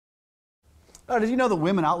Oh, did you know that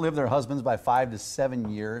women outlive their husbands by 5 to 7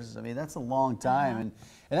 years? I mean, that's a long time.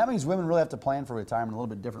 And that means women really have to plan for retirement a little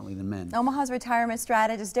bit differently than men. Omaha's retirement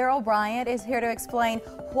strategist Darrell Bryant is here to explain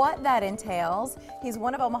what that entails. He's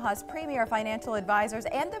one of Omaha's premier financial advisors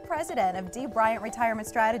and the president of D. Bryant Retirement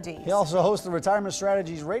Strategies. He also hosts the Retirement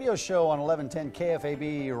Strategies radio show on 1110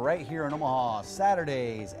 KFAB right here in Omaha,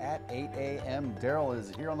 Saturdays at 8 a.m. Darrell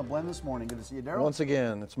is here on the blend this morning. Good to see you, Darrell. Once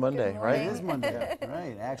again, it's Monday, right? It is Monday,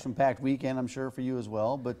 right. Action-packed weekend, I'm sure, for you as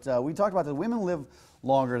well. But we talked about that women live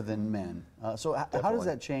longer than men. So how does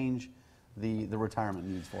that change the retirement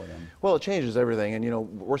needs for them? Well, it changes everything. And, you know,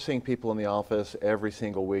 we're seeing people in the office every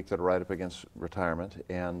single week that are right up against retirement.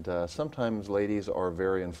 And sometimes ladies are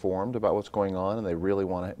very informed about what's going on and they really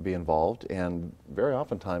want to be involved. And very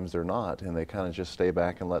oftentimes they're not. And they kind of just stay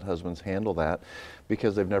back and let husbands handle that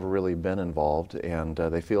because they've never really been involved. And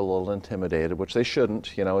they feel a little intimidated, which they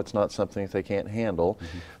shouldn't. You know, it's not something that they can't handle.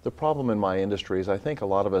 The problem in my industry is I think a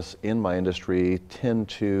lot of us in my industry tend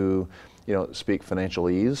to, you know, speak financial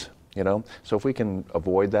ease. You know, so if we can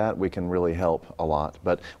avoid that, we can really help a lot.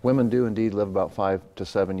 But women do indeed live about 5 to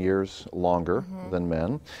 7 years longer than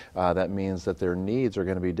men. That means that their needs are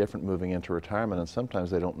going to be different moving into retirement, and sometimes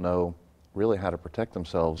they don't know really how to protect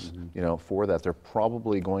themselves, you know, for that. They're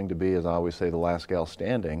probably going to be, as I always say, the last gal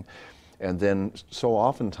standing. And then so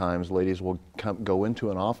oftentimes ladies will go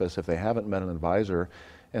into an office if they haven't met an advisor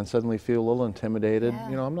and suddenly feel a little intimidated.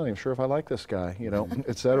 You know, I'm not even sure if I like this guy, you know,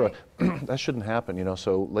 etc. That shouldn't happen, you know.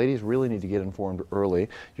 So ladies really need to get informed early.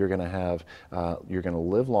 You're going to have, you're going to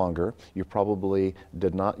live longer. You probably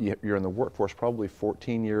you're in the workforce probably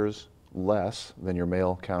 14 years less than your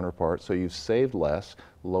male counterpart. So you've saved less,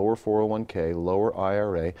 lower 401k, lower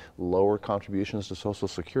IRA, lower contributions to Social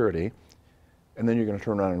Security. And then you're going to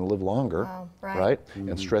turn around and live longer, right?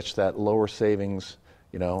 And stretch that lower savings,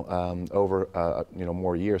 you know, over, you know,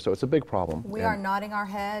 more years. So it's a big problem. We are nodding our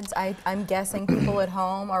heads. I'm guessing people at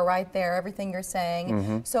home are right there, everything you're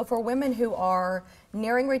saying. So for women who are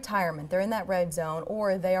nearing retirement, they're in that red zone,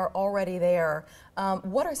 or they are already there,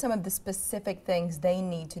 what are some of the specific things they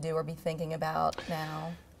need to do or be thinking about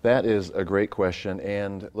now? That is a great question.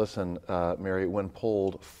 And listen, Mary, when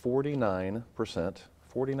polled,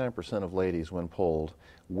 49% of ladies, when polled,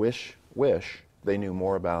 wish they knew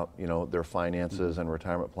more about, you know, their finances and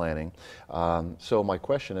retirement planning. So my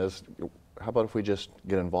question is, how about if we just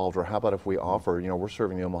get involved, or how about if we offer, you know, we're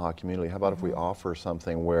serving the Omaha community, how about if we offer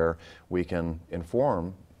something where we can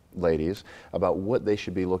inform ladies about what they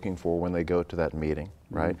should be looking for when they go to that meeting,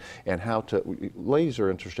 right? And how to, ladies are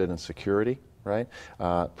interested in security, right?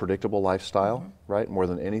 Predictable lifestyle, right? More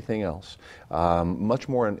than anything else. Much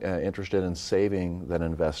more interested in saving than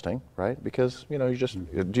investing, right? Because, you know, you just,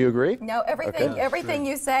 do you agree? No, everything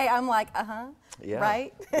you say, I'm like,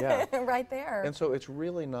 right? Right there. And so it's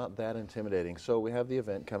really not that intimidating. So we have the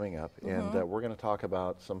event coming up, and we're going to talk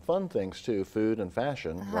about some fun things too, food and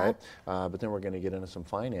fashion, right? But then we're going to get into some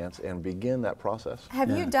finance and begin that process.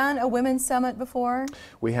 Have you done a women's summit before?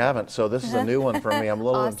 We haven't, so this is a new one for me. I'm a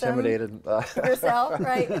little intimidated. Yourself,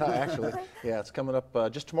 right? Actually, yeah, it's coming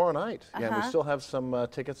up just tomorrow night. Yeah, we still have some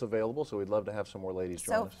tickets available, so we'd love to have some more ladies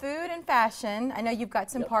join us. So food and fashion. I know you've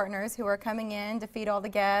got some partners who are coming in to feed all the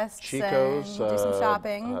guests. Chico's, and do some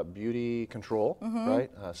shopping. Beauty Control,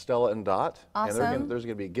 right? Stella and Dot. Awesome. And there's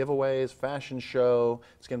going to be giveaways, fashion show.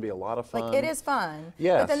 It's going to be a lot of fun. Like, it is fun.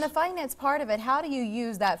 Yes. But then the finance part of it, how do you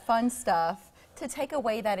use that fun stuff to take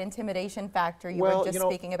away that intimidation factor you were just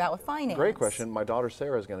speaking about with finance? Great question. My daughter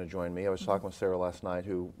Sarah is going to join me. I was talking with Sarah last night,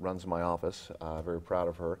 who runs my office. Very proud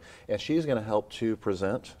of her. And she's going to help to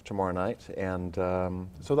present tomorrow night. And so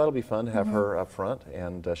that'll be fun to have her up front.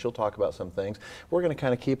 And she'll talk about some things. We're going to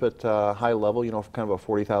kind of keep it high level, you know, kind of a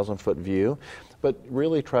 40,000-foot view. But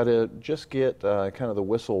really try to just get kind of the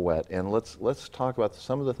whistle wet. And let's talk about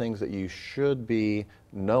some of the things that you should be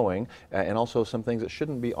knowing, and also some things that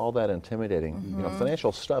shouldn't be all that intimidating. You know,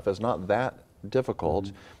 financial stuff is not that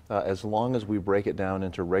difficult as long as we break it down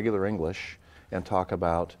into regular English and talk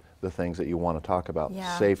about the things that you want to talk about.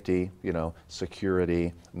 Safety, you know,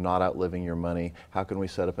 security, not outliving your money. How can we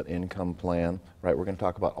set up an income plan, right? We're going to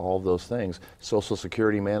talk about all of those things. Social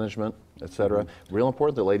Security management, etc. Real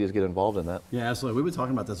important that ladies get involved in that. Yeah, absolutely. We've been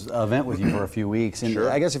talking about this event with you for a few weeks. And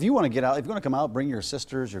I guess if you want to get out, if you want to come out, bring your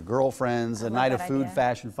sisters, your girlfriends, a night of food,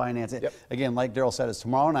 fashion, finance. Again, like Darrell said, it's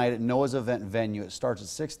tomorrow night at Noah's Event Venue. It starts at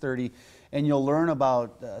 6:30. And you'll learn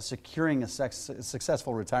about securing a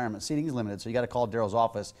successful retirement. Seating is limited, so you got to call Darrell's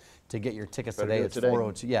office to get your tickets today. It's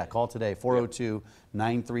 402. Yeah, call today.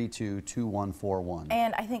 402-932-2141.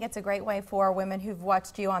 And I think it's a great way for women who've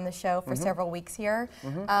watched you on the show for several weeks here,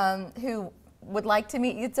 who would like to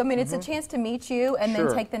meet you. I mean, it's a chance to meet you and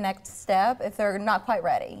then take the next step if they're not quite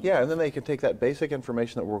ready. Yeah, and then they can take that basic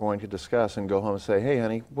information that we're going to discuss and go home and say, hey,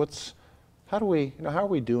 honey, how are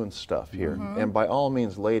we doing stuff here? And by all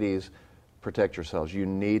means, ladies, protect yourselves. You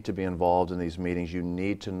need to be involved in these meetings. You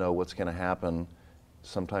need to know what's going to happen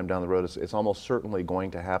sometime down the road. It's almost certainly going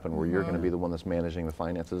to happen where you're going to be the one that's managing the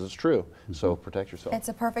finances. It's true. So protect yourself. It's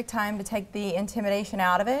a perfect time to take the intimidation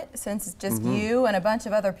out of it, since it's just you and a bunch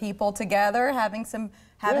of other people together having some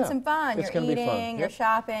fun. You're eating, you're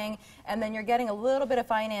shopping, and then you're getting a little bit of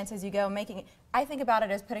finance as you go, I think about it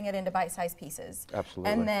as putting it into bite-sized pieces.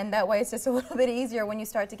 Absolutely. And then that way it's just a little bit easier when you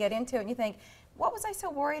start to get into it and you think, what was I so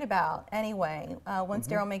worried about anyway, once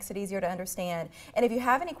Darrell makes it easier to understand. And if you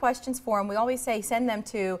have any questions for him, we always say send them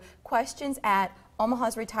to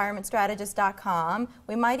questions@omahasretirementstrategist.com.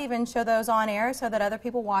 We might even show those on air so that other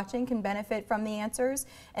people watching can benefit from the answers.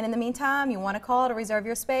 And in the meantime, you want to call to reserve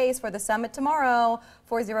your space for the summit tomorrow,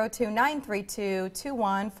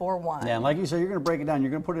 402-932-2141. Yeah, and like you said, you're going to break it down. You're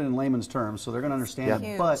going to put it in layman's terms so they're going to understand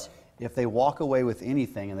it. But if they walk away with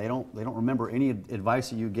anything and they don't remember any advice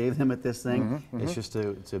that you gave them at this thing, it's just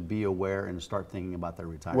to be aware and start thinking about their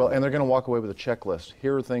retirement. Well, and they're going to walk away with a checklist.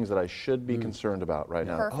 Here are things that I should be concerned about right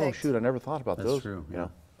now. Perfect. Oh, shoot, I never thought about those. That's true. Yeah.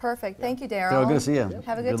 Perfect. Thank you, Darrell. Good to see you. Have a good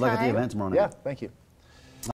time. Good luck at the event tomorrow night. Yeah, thank you.